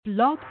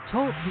Blog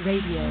Talk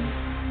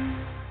Radio.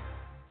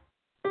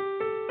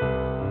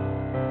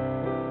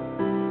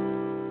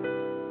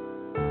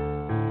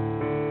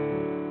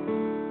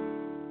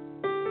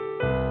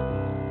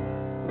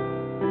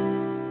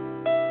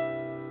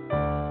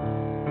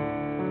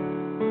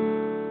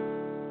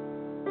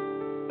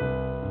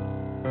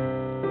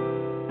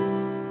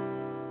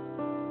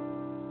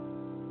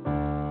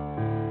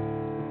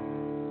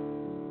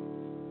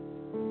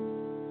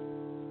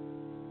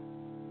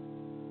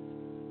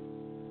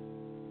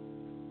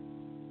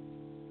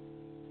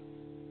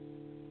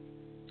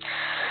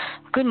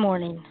 Good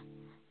morning.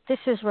 This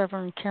is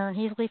Reverend Karen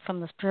Healy from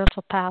the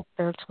Spiritual Path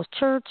Spiritual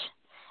Church,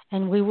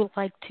 and we would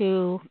like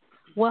to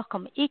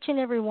welcome each and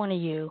every one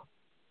of you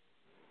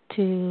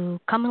to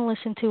come and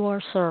listen to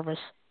our service.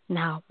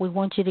 Now, we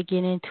want you to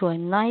get into a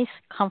nice,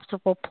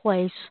 comfortable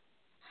place,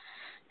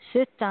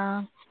 sit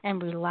down,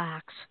 and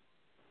relax.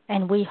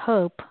 And we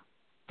hope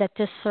that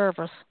this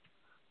service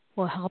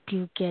will help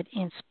you get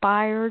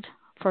inspired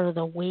for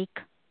the week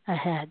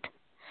ahead.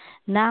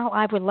 Now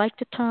I would like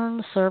to turn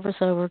the service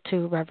over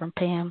to Reverend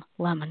Pam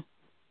Lemon.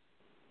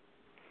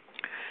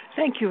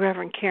 Thank you,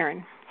 Reverend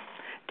Karen.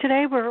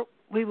 Today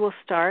we will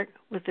start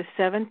with the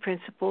 7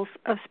 principles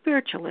of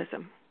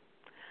spiritualism.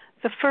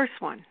 The first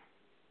one,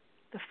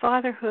 the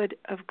fatherhood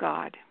of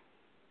God.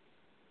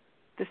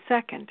 The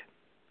second,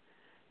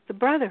 the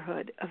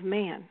brotherhood of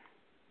man.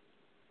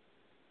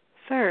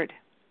 Third,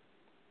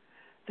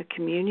 the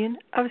communion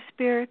of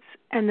spirits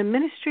and the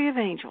ministry of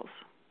angels.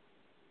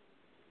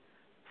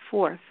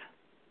 Fourth,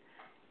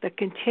 the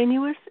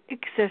continuous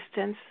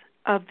existence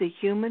of the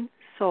human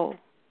soul.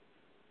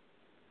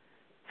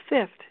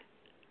 Fifth,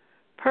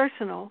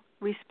 personal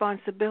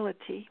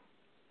responsibility.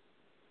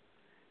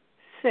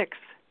 Sixth,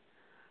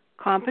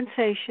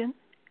 compensation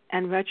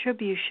and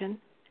retribution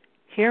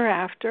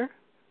hereafter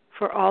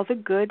for all the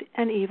good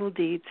and evil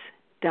deeds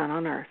done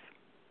on earth.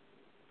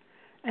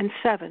 And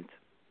seventh,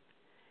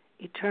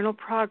 eternal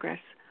progress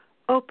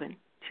open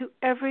to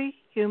every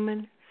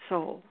human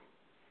soul.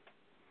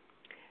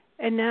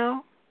 And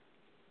now,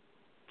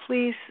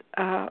 please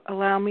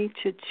allow me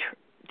to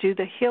do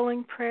the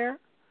healing prayer,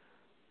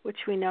 which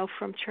we know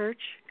from church.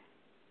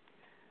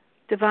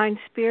 Divine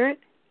Spirit,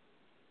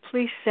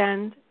 please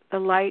send the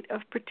light of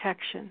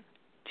protection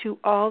to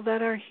all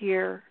that are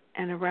here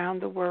and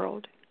around the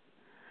world.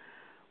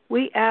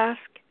 We ask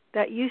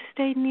that you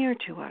stay near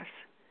to us,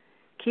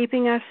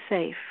 keeping us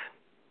safe.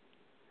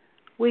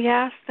 We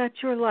ask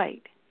that your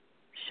light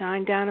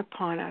shine down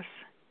upon us,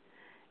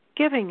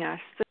 giving us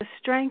the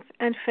strength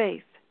and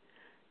faith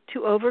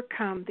to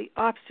overcome the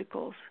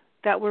obstacles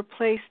that were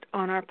placed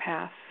on our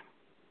path.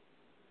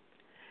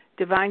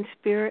 Divine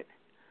Spirit,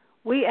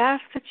 we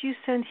ask that you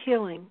send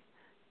healing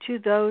to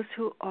those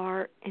who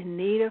are in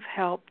need of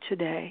help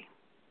today.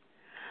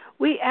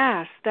 We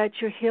ask that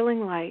your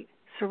healing light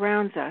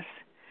surrounds us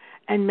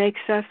and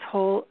makes us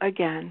whole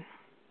again.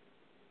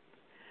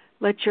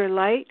 Let your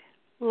light,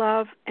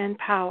 love, and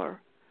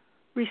power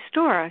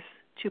restore us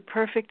to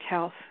perfect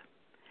health.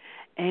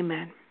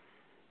 Amen.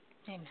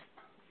 Amen.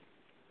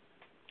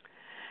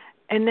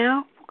 And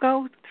now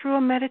we'll go through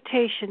a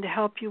meditation to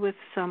help you with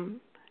some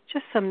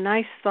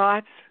nice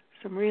thoughts,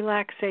 some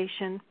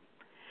relaxation,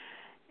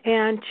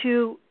 and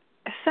to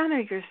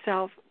center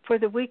yourself for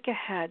the week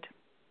ahead.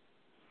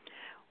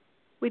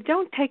 We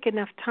don't take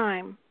enough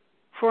time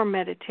for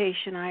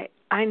meditation.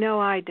 I know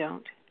I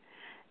don't.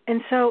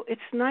 And so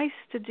it's nice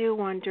to do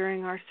one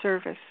during our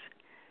service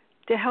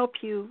to help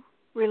you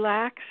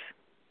relax,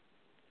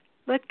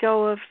 let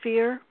go of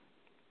fear,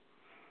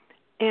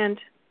 and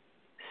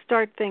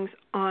start things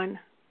on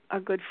a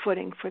good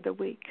footing for the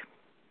week.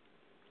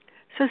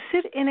 So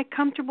sit in a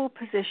comfortable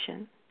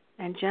position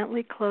and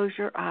gently close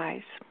your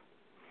eyes.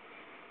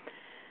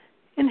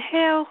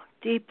 Inhale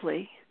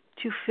deeply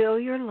to fill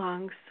your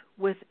lungs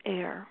with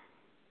air,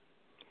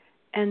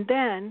 and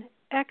then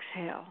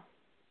exhale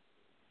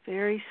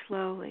very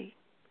slowly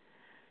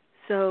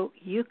so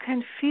you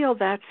can feel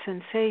that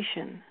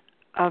sensation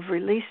of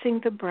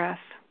releasing the breath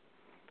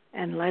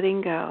and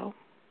letting go.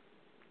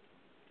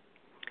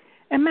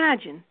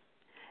 Imagine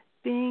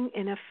being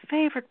in a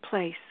favorite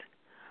place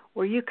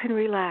where you can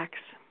relax.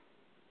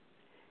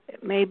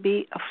 It may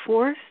be a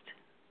forest,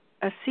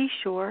 a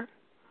seashore,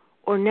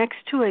 or next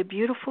to a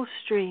beautiful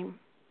stream.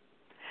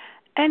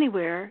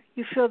 Anywhere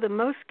you feel the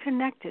most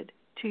connected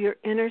to your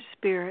inner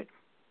spirit.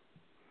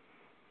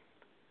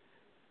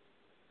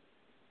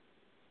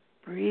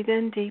 Breathe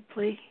in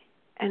deeply,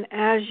 and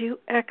as you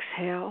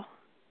exhale,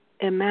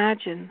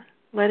 imagine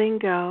letting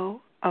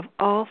go of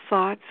all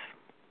thoughts.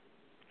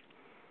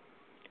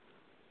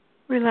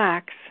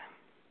 Relax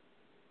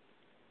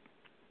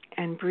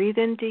and breathe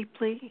in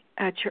deeply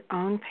at your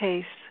own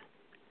pace.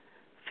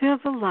 Fill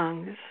the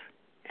lungs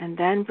and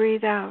then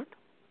breathe out,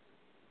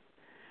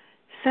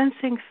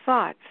 sensing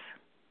thoughts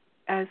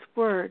as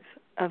words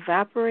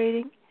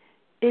evaporating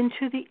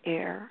into the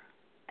air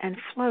and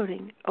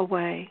floating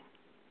away.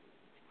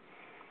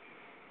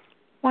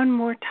 One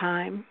more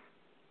time.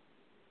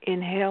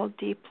 Inhale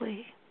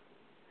deeply.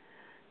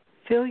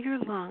 Fill your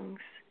lungs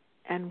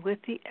and with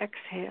the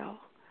exhale,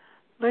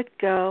 let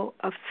go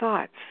of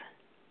thoughts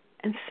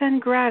and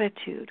send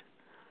gratitude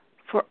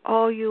for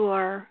all you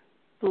are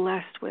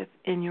blessed with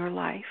in your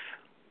life.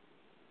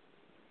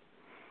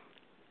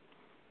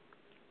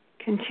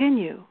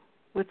 Continue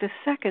with the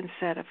second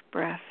set of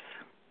breaths.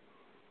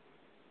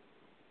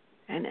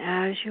 And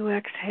as you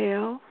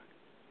exhale,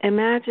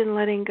 imagine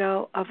letting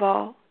go of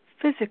all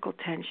physical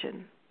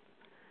tension,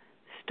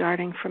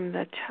 starting from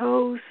the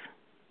toes,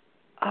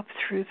 up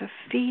through the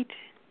feet,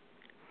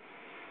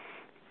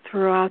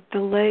 throughout the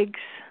legs,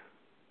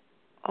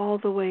 all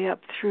the way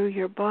up through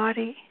your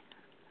body,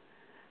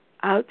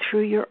 out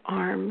through your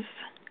arms,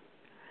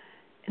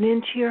 and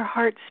into your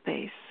heart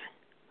space,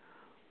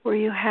 where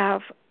you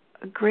have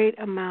a great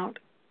amount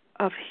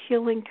of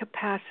healing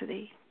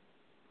capacity.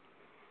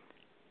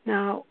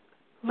 Now,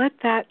 let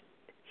that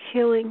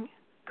healing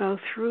go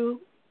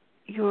through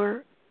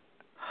your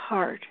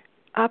heart,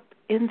 up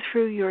in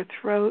through your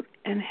throat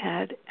and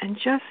head, and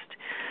just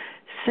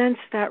sense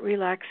that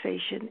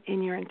relaxation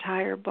in your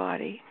entire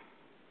body.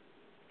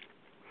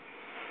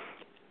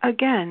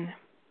 Again,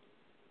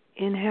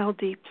 inhale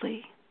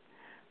deeply.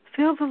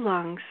 Fill the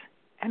lungs,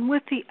 and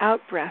with the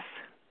out-breath,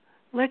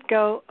 let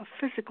go of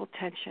physical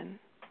tension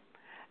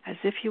as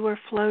if you were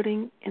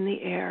floating in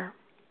the air.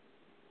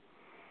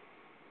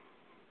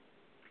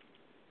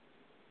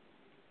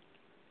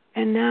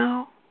 And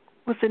now,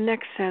 with the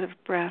next set of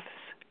breaths,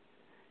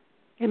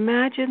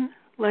 imagine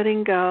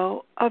letting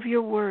go of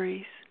your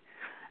worries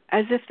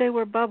as if they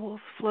were bubbles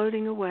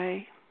floating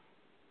away.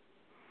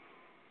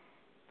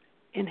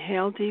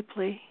 Inhale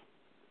deeply,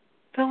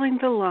 filling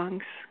the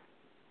lungs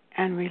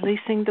and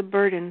releasing the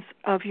burdens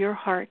of your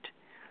heart,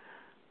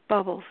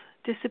 bubbles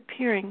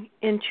disappearing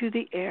into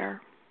the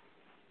air.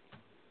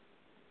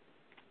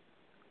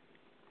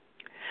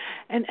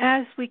 And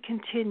as we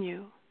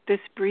continue this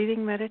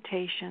breathing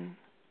meditation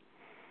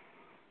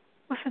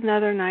with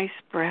another nice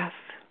breath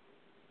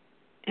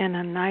and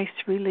a nice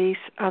release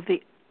of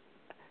the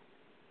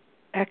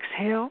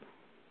exhale,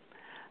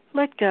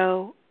 let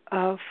go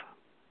of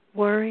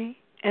worry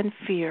and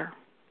fear.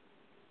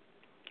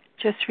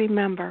 Just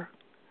remember,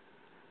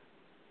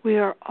 we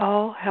are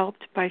all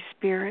helped by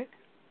Spirit,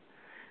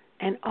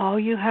 and all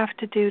you have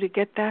to do to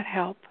get that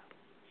help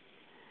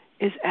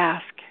is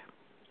ask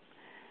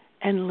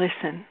and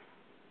listen.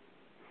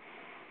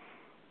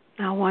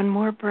 Now one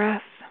more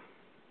breath.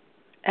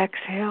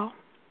 Exhale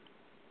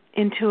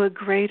into a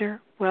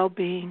greater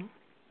well-being.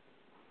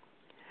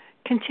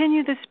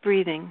 Continue this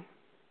breathing,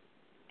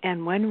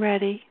 and when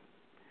ready,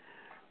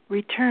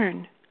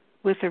 return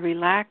with a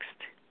relaxed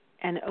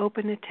and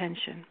open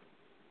attention.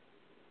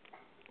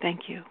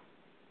 Thank you.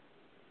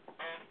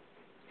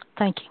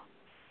 Thank you.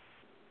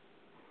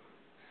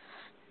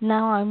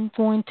 Now I'm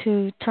going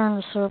to turn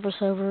the service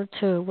over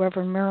to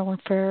Reverend Marilyn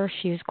Fair.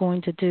 She's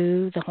going to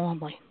do the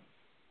homily.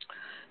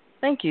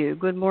 Thank you.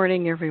 Good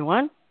morning,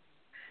 everyone.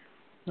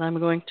 I'm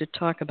going to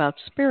talk about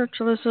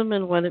spiritualism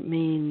and what it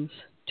means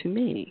to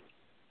me.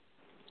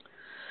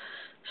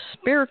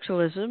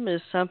 Spiritualism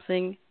is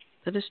something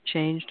that has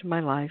changed my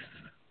life.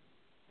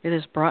 It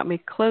has brought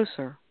me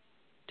closer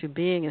to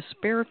being a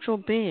spiritual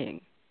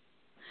being.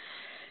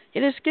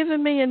 It has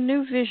given me a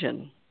new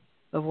vision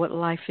of what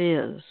life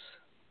is,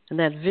 and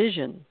that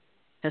vision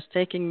has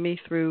taken me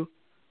through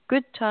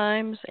good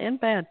times and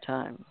bad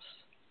times.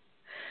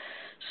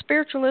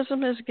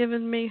 Spiritualism has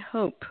given me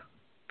hope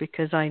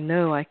because I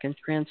know I can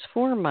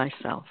transform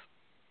myself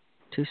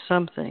to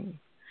something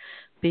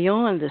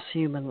beyond this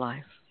human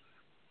life.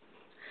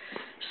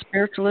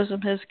 Spiritualism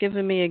has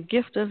given me a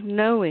gift of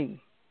knowing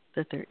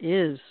that there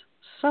is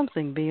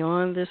something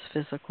beyond this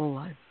physical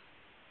life.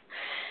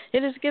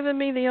 It has given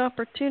me the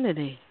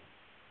opportunity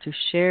to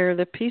share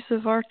the peace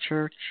of our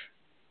church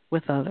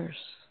with others.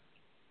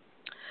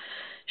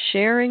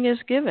 Sharing is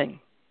giving.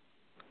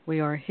 We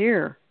are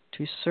here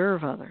to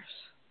serve others.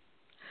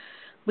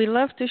 We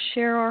love to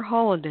share our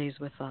holidays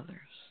with others.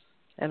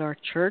 At our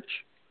church,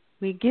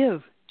 we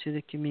give to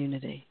the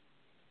community.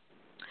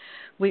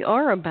 We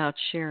are about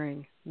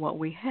sharing what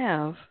we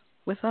have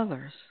with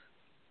others.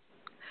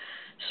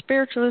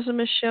 Spiritualism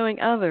is showing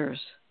others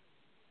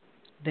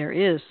there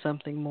is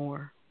something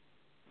more.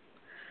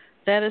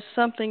 That is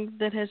something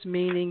that has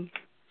meaning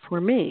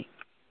for me.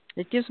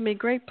 It gives me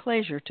great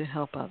pleasure to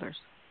help others,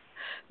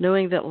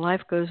 knowing that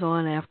life goes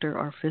on after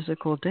our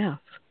physical death.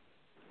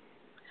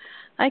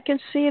 I can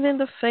see it in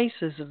the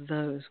faces of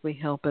those we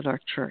help at our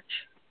church.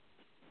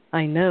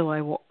 I know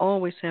I will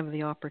always have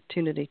the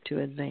opportunity to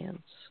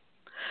advance,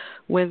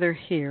 whether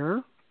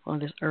here on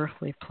this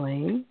earthly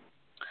plane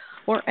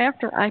or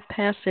after I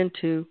pass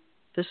into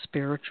the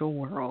spiritual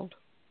world.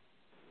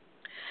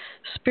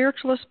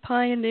 Spiritualist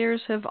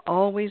pioneers have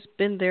always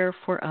been there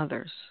for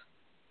others.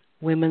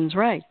 Women's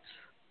rights,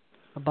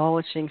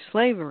 abolishing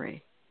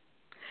slavery.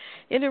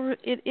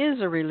 It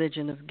is a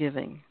religion of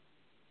giving.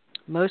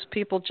 Most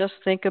people just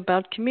think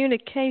about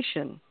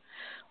communication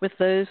with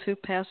those who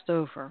passed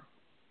over.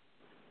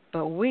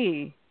 But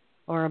we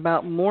are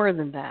about more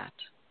than that,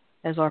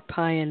 as our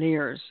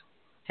pioneers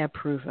have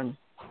proven.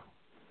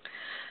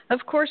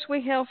 Of course,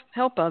 we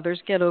help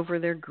others get over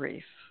their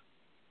grief.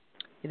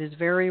 It is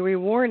very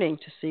rewarding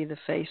to see the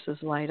faces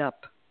light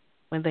up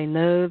when they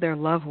know their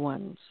loved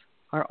ones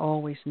are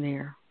always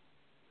near.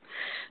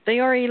 They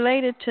are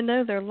elated to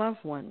know their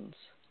loved ones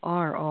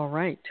are all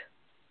right.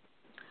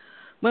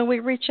 When we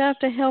reach out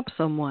to help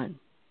someone,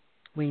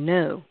 we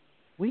know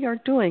we are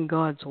doing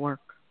God's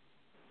work.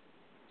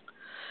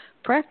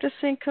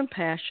 Practicing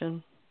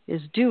compassion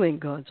is doing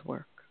God's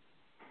work.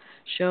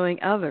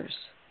 Showing others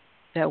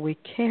that we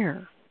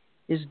care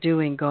is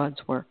doing God's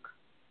work.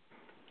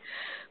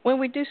 When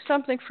we do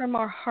something from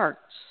our hearts,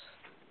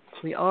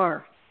 we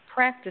are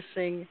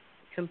practicing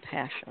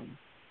compassion.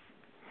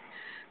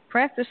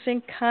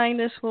 Practicing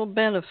kindness will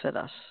benefit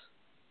us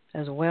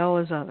as well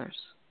as others.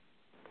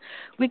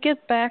 We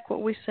get back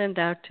what we send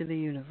out to the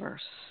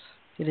universe.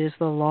 It is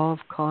the law of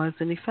cause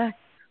and effect.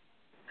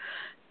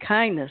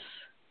 Kindness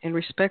and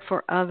respect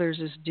for others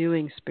is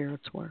doing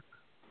Spirit's work.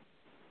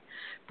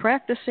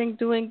 Practicing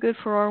doing good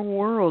for our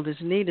world is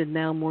needed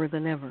now more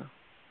than ever,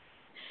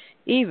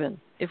 even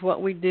if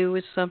what we do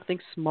is something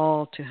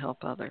small to help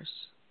others.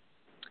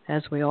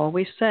 As we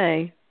always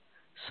say,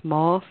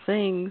 small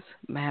things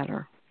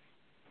matter.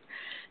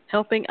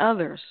 Helping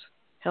others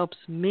helps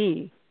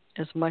me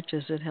as much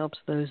as it helps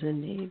those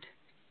in need.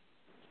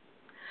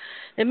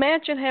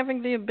 Imagine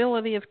having the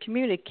ability of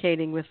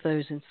communicating with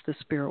those in the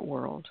spirit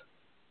world.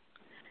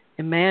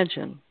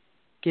 Imagine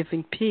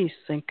giving peace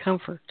and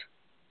comfort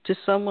to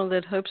someone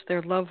that hopes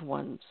their loved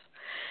ones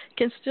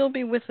can still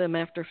be with them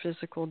after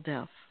physical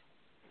death.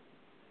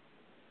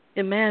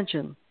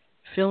 Imagine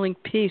feeling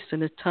peace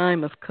in a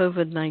time of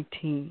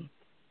COVID-19.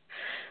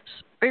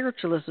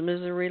 Spiritualism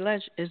is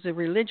a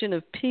religion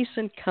of peace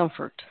and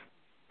comfort.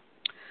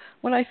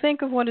 When I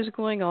think of what is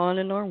going on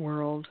in our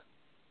world,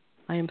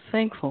 I am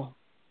thankful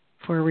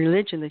for a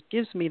religion that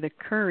gives me the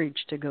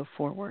courage to go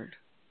forward.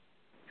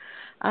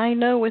 I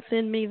know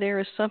within me there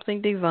is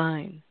something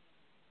divine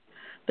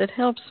that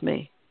helps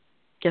me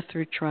get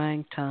through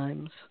trying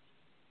times.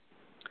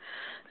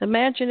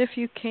 Imagine, if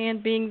you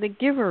can, being the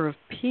giver of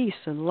peace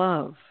and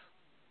love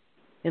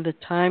in the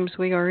times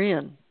we are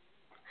in.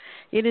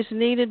 It is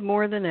needed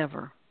more than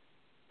ever.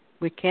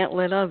 We can't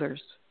let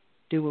others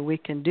do what we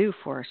can do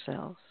for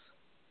ourselves.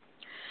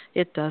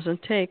 It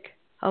doesn't take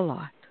a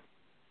lot.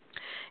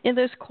 In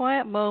those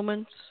quiet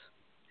moments,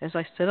 as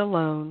I sit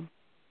alone,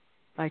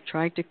 I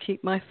try to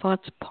keep my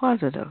thoughts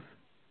positive,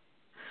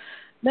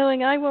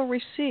 knowing I will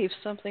receive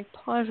something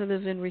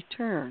positive in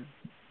return.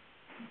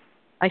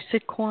 I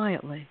sit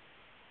quietly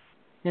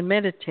and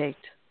meditate,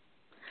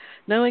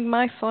 knowing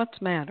my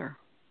thoughts matter,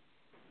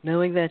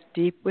 knowing that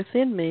deep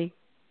within me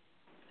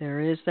there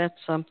is that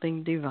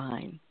something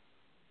divine.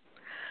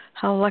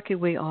 How lucky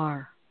we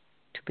are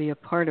to be a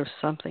part of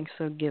something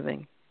so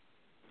giving.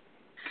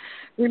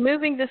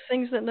 Removing the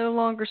things that no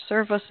longer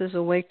serve us is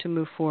a way to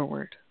move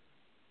forward.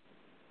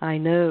 I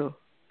know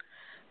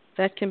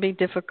that can be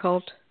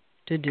difficult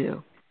to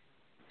do.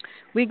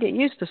 We get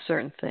used to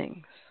certain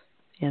things,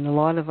 and a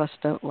lot of us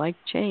don't like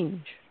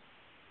change.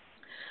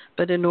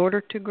 But in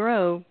order to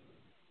grow,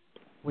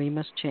 we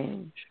must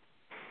change.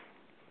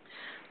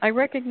 I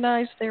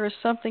recognize there is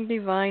something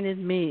divine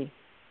in me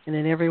and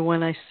in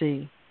everyone I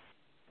see.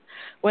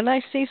 When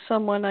I see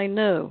someone, I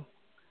know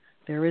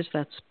there is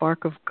that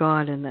spark of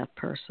God in that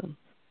person.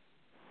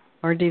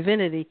 Our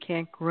divinity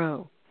can't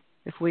grow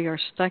if we are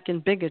stuck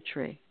in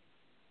bigotry,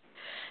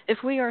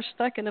 if we are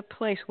stuck in a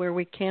place where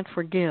we can't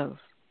forgive,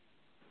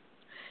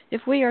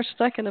 if we are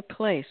stuck in a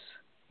place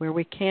where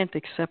we can't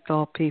accept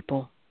all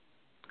people,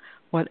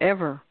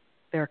 whatever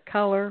their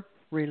color,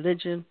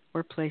 religion,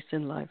 or place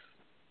in life.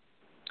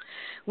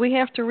 We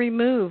have to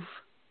remove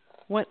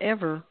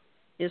whatever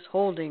is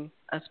holding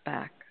us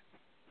back.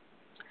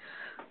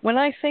 When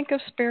I think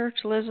of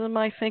spiritualism,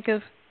 I think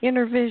of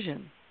inner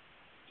vision,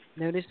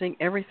 noticing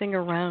everything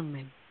around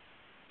me,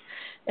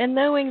 and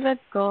knowing that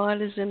God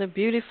is in a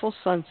beautiful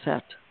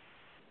sunset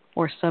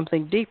or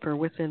something deeper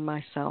within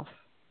myself.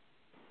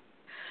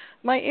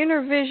 My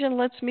inner vision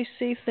lets me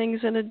see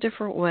things in a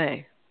different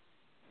way,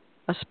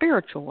 a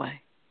spiritual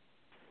way.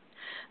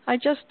 I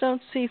just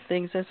don't see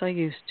things as I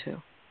used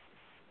to.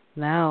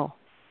 Now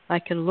I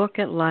can look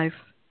at life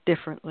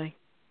differently.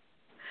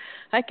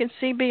 I can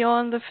see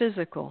beyond the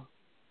physical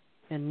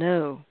and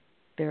know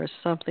there is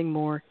something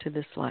more to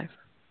this life.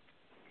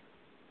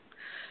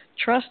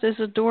 Trust is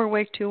a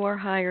doorway to our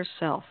higher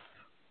self.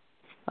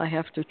 I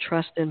have to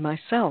trust in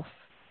myself.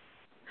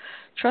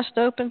 Trust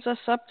opens us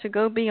up to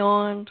go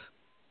beyond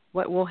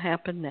what will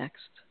happen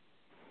next.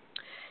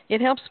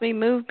 It helps me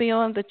move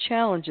beyond the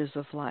challenges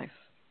of life.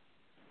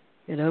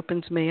 It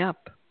opens me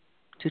up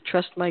to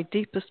trust my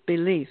deepest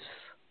beliefs.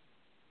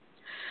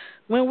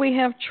 When we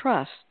have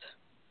trust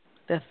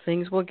that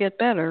things will get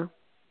better,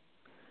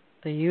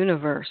 the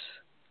universe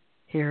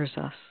hears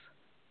us.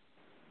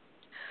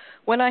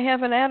 When I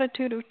have an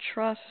attitude of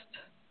trust,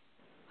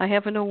 I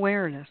have an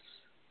awareness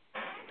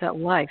that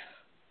life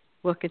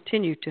will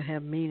continue to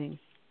have meaning.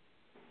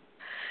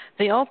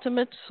 The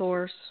ultimate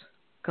source,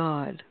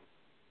 God,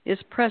 is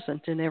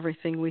present in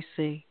everything we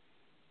see.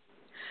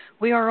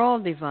 We are all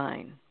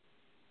divine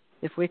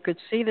If we could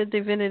see the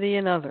divinity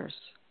in others,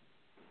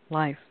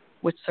 life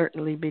would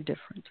certainly be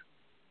different.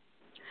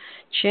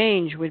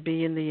 Change would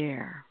be in the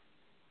air.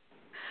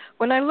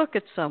 When I look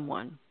at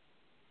someone,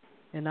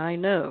 and I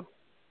know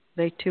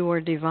they too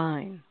are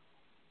divine,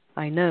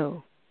 I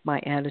know my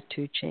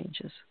attitude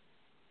changes.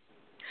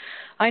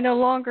 I no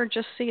longer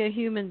just see a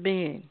human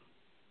being.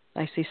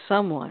 I see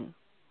someone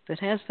that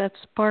has that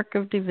spark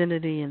of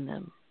divinity in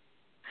them.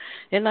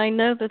 And I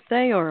know that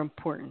they are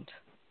important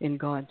in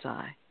God's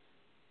eye.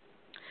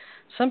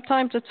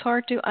 Sometimes it's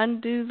hard to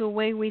undo the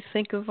way we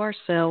think of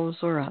ourselves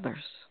or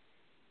others.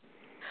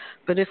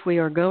 But if we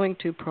are going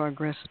to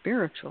progress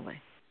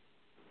spiritually,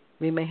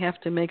 we may have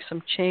to make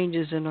some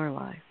changes in our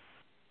life.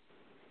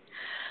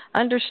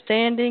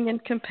 Understanding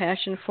and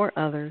compassion for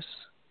others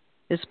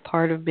is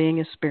part of being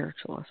a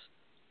spiritualist.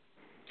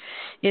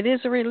 It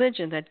is a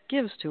religion that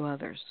gives to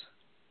others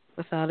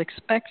without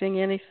expecting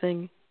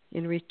anything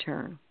in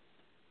return.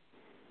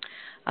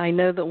 I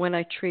know that when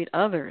I treat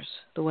others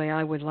the way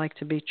I would like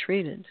to be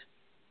treated,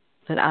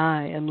 that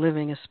I am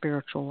living a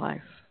spiritual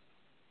life.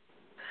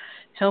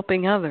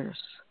 Helping others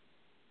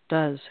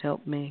does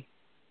help me.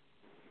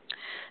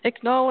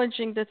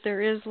 Acknowledging that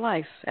there is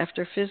life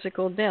after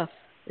physical death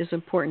is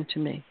important to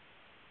me,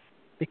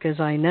 because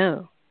I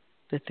know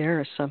that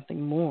there is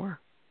something more.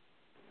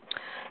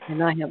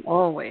 And I have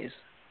always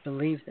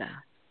believed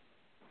that.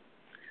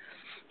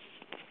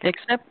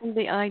 Accepting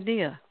the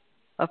idea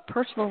of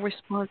personal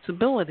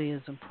responsibility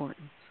is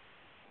important.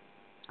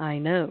 I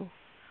know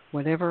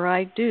whatever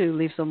I do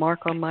leaves a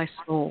mark on my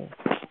soul,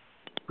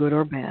 good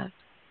or bad.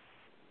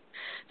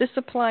 This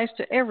applies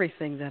to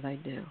everything that I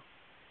do.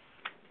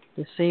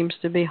 This seems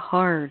to be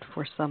hard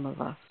for some of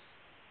us.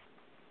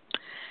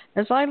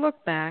 As I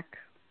look back,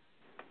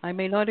 I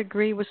may not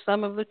agree with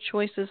some of the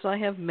choices I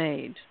have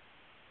made,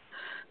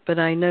 but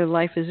I know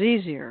life is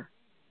easier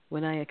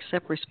when I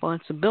accept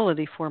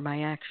responsibility for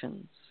my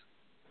actions.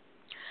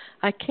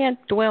 I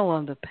can't dwell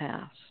on the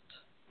past.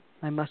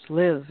 I must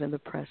live in the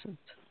present.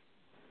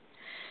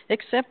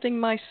 Accepting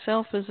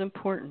myself is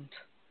important.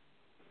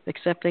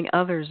 Accepting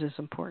others is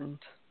important.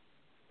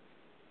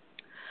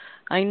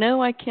 I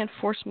know I can't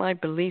force my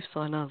beliefs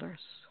on others.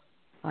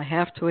 I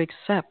have to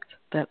accept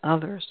that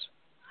others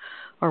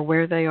are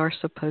where they are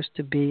supposed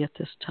to be at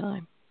this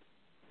time.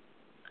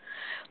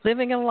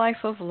 Living a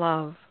life of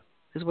love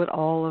is what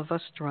all of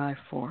us strive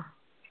for.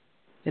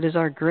 It is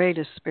our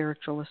greatest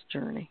spiritualist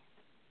journey.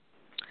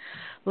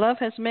 Love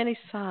has many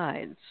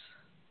sides.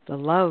 The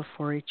love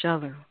for each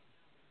other,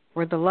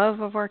 or the love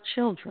of our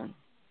children.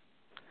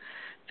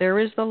 There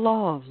is the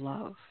law of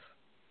love.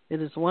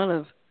 It is one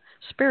of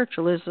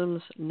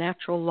spiritualism's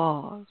natural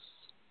laws.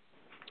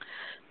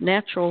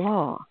 Natural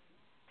law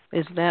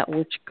is that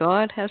which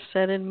God has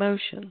set in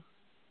motion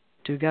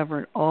to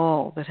govern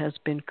all that has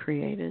been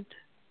created.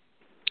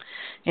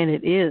 And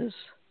it is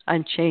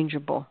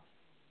unchangeable.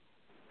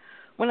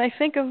 When I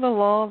think of the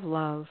law of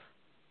love,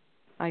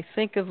 I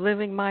think of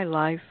living my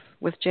life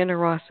with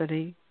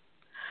generosity,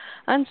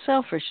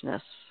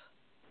 unselfishness,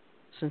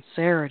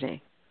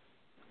 sincerity,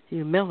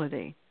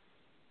 humility,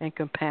 and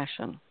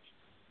compassion.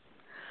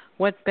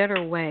 What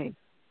better way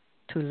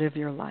to live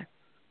your life?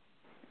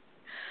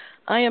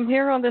 I am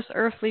here on this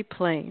earthly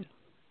plane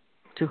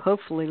to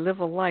hopefully live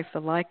a life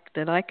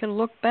that I can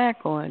look back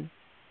on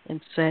and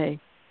say,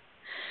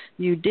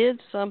 you did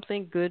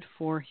something good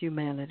for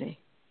humanity.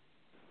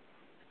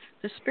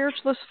 The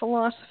spiritualist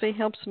philosophy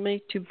helps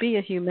me to be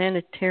a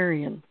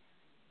humanitarian.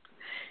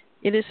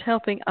 It is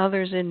helping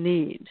others in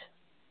need.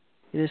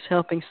 It is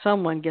helping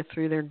someone get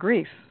through their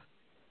grief.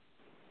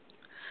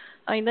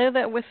 I know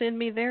that within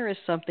me there is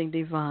something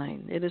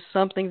divine. It is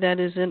something that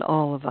is in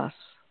all of us.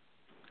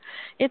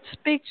 It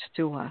speaks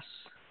to us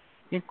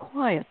in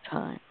quiet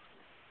time,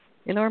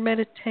 in our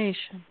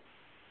meditation,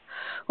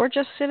 or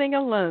just sitting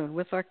alone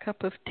with our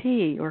cup of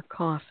tea or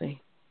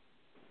coffee.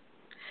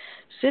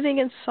 Sitting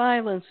in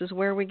silence is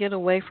where we get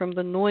away from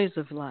the noise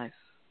of life.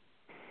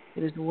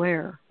 It is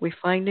where we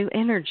find new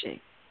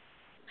energy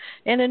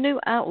and a new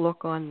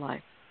outlook on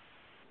life.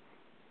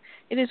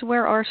 It is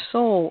where our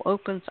soul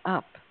opens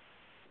up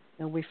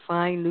and we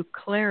find new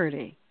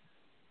clarity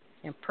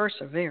and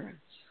perseverance.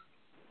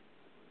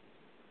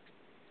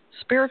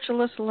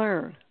 Spiritualists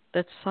learn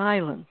that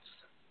silence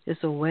is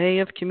a way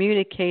of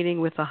communicating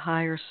with a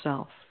higher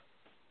self.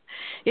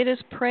 It is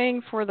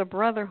praying for the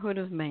brotherhood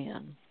of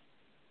man.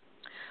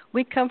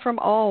 We come from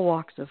all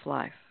walks of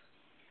life: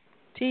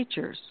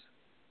 teachers,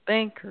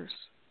 bankers,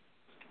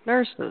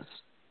 nurses,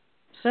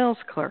 sales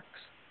clerks,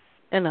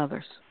 and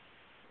others.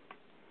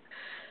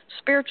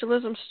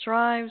 Spiritualism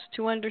strives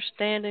to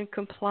understand and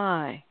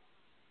comply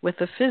with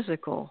the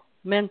physical,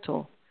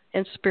 mental,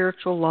 and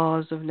spiritual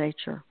laws of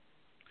nature,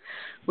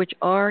 which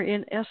are,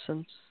 in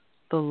essence,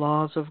 the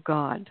laws of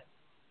God.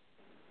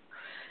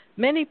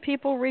 Many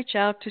people reach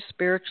out to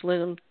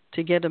spiritualism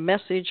to get a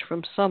message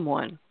from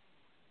someone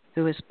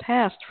who has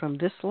passed from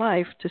this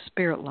life to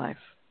spirit life.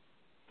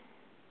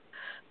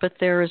 But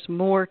there is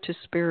more to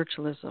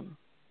spiritualism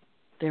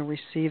than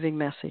receiving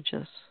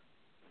messages.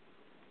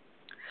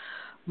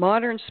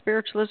 Modern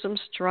spiritualism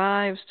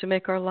strives to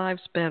make our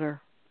lives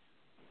better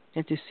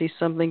and to see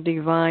something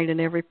divine in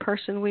every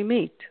person we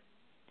meet,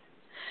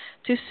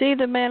 to see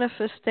the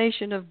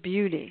manifestation of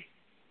beauty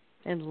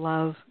and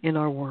love in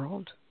our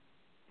world.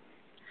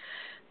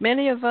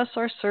 Many of us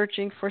are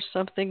searching for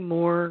something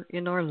more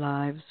in our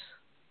lives.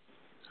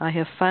 I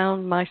have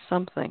found my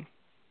something.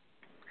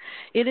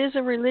 It is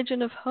a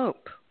religion of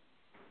hope.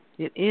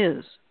 It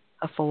is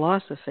a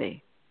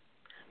philosophy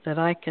that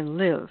I can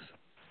live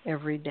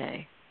every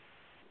day.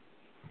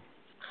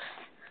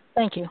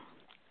 Thank you.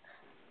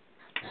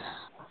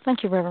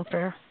 Thank you, Reverend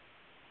Fair.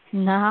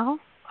 Now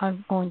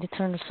I'm going to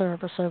turn the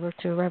service over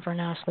to Reverend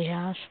Ashley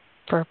Ash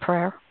for a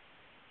prayer.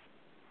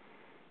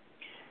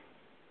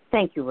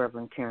 Thank you,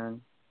 Reverend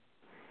Karen.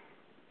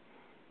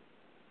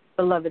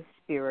 Beloved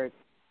Spirit,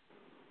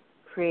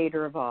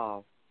 Creator of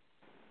all,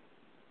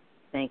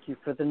 thank you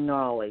for the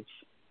knowledge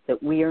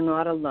that we are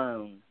not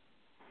alone,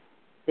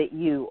 that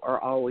you are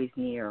always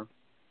near.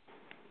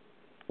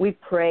 We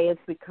pray as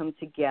we come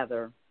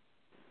together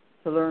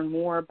to learn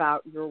more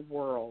about your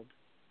world,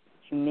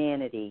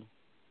 humanity,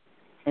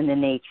 and the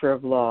nature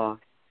of law.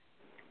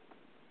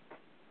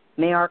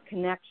 May our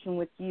connection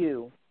with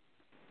you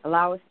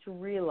allow us to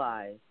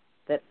realize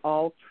that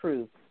all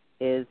truth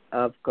is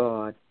of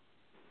God.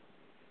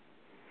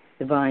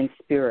 Divine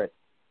Spirit,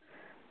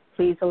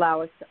 please allow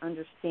us to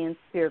understand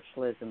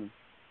spiritualism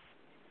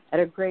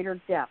at a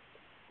greater depth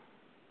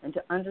and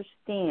to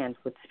understand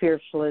what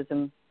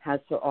spiritualism has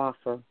to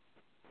offer.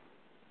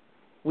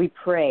 We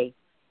pray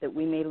that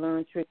we may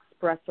learn to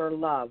express our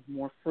love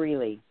more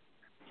freely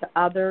to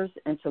others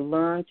and to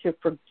learn to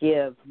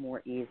forgive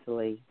more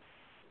easily.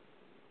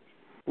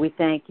 We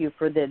thank you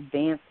for the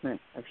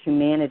advancement of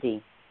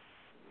humanity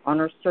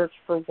on our search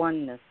for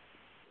oneness,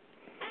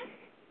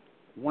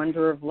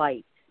 wonder of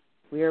light.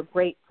 We are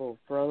grateful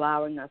for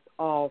allowing us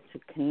all to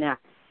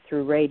connect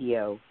through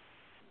radio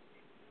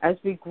as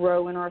we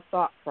grow in our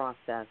thought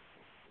process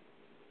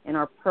and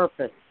our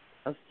purpose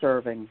of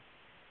serving.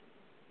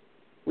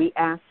 We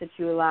ask that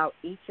you allow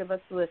each of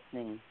us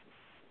listening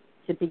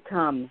to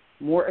become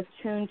more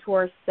attuned to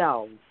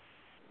ourselves,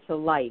 to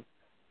life,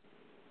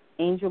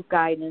 angel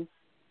guidance,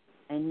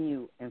 and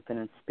you,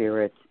 Infinite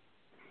Spirit.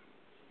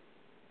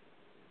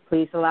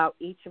 Please allow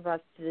each of us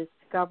to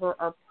discover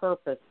our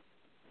purpose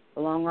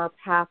along our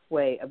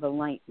pathway of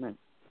enlightenment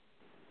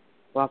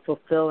while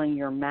fulfilling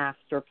your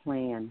master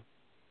plan.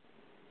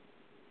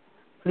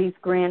 Please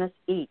grant us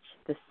each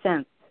the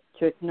sense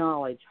to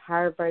acknowledge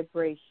higher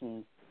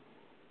vibrations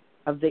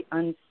of the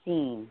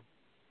unseen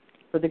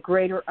for the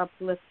greater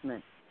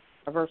upliftment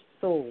of our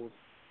souls,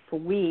 for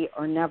we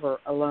are never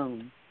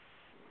alone.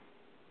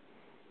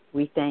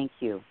 We thank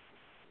you.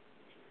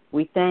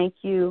 We thank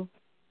you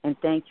and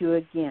thank you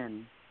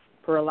again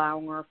for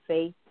allowing our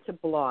faith to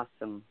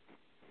blossom.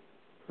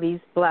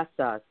 Please bless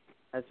us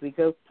as we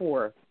go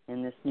forth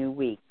in this new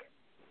week.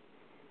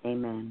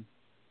 Amen.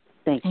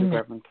 Thank you, Amen.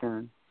 Reverend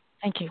Karen.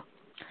 Thank you.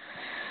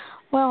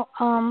 Well,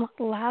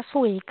 last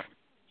week,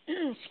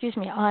 excuse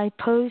me, I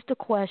posed a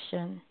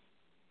question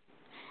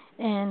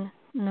and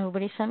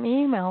nobody sent me an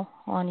email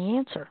on the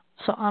answer.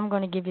 So I'm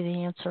going to give you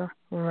the answer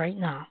right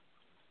now.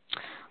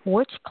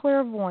 Which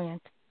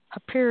clairvoyant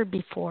appeared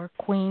before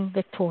Queen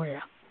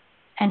Victoria?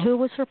 And who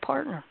was her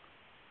partner?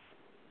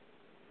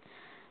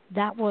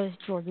 That was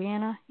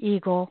Georgiana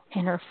Eagle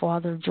and her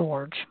father,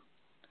 George.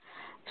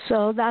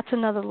 So that's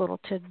another little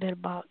tidbit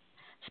about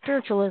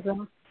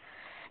spiritualism.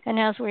 And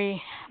as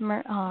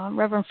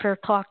Reverend Fair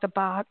talked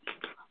about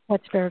what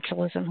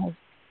spiritualism has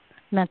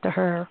meant to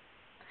her,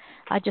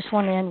 I just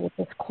want to end with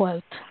this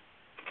quote.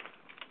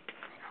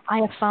 I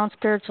have found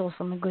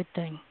spiritualism a good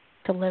thing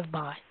to live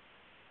by,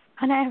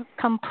 and I have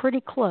come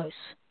pretty close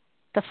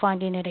to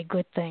finding it a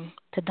good thing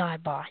to die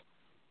by.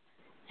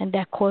 And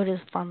that quote is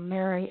from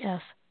Mary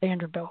S.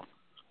 Vanderbilt.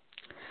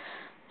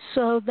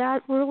 So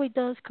that really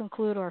does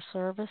conclude our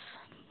service,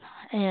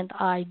 and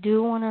I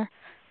do want to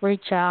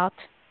reach out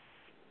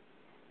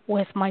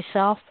with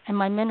myself and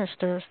my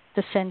ministers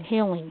to send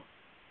healing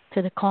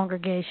to the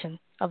congregation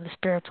of the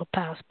Spiritual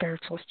Path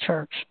Spiritualist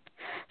Church.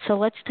 So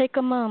let's take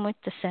a moment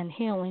to send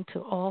healing to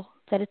all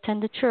that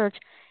attend the church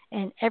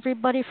and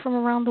everybody from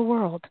around the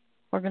world.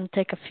 We're going to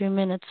take a few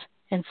minutes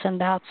and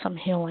send out some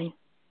healing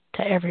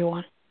to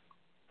everyone.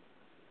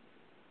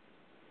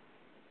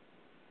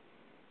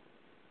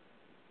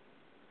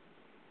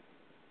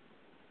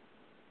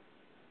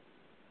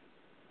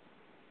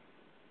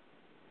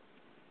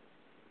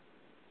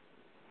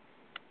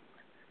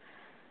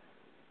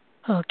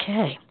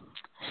 Okay,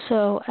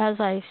 so as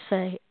I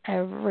say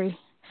every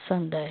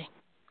Sunday,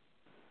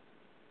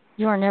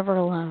 you are never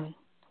alone.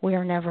 We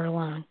are never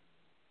alone.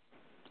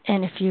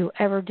 And if you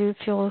ever do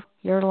feel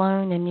you're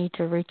alone and need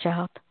to reach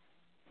out,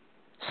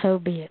 so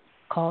be it.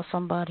 Call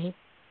somebody.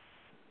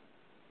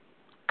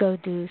 Go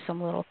do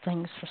some little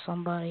things for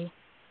somebody.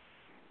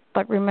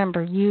 But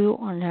remember, you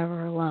are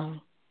never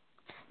alone.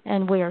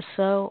 And we are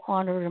so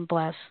honored and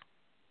blessed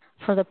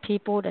for the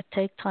people that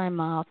take time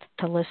out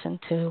to listen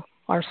to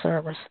our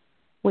service.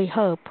 We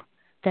hope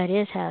that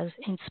it has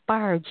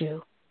inspired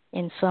you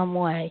in some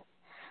way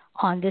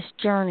on this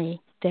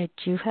journey that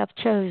you have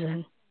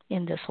chosen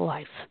in this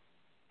life.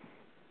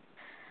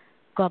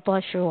 God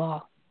bless you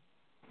all.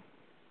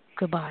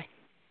 Goodbye.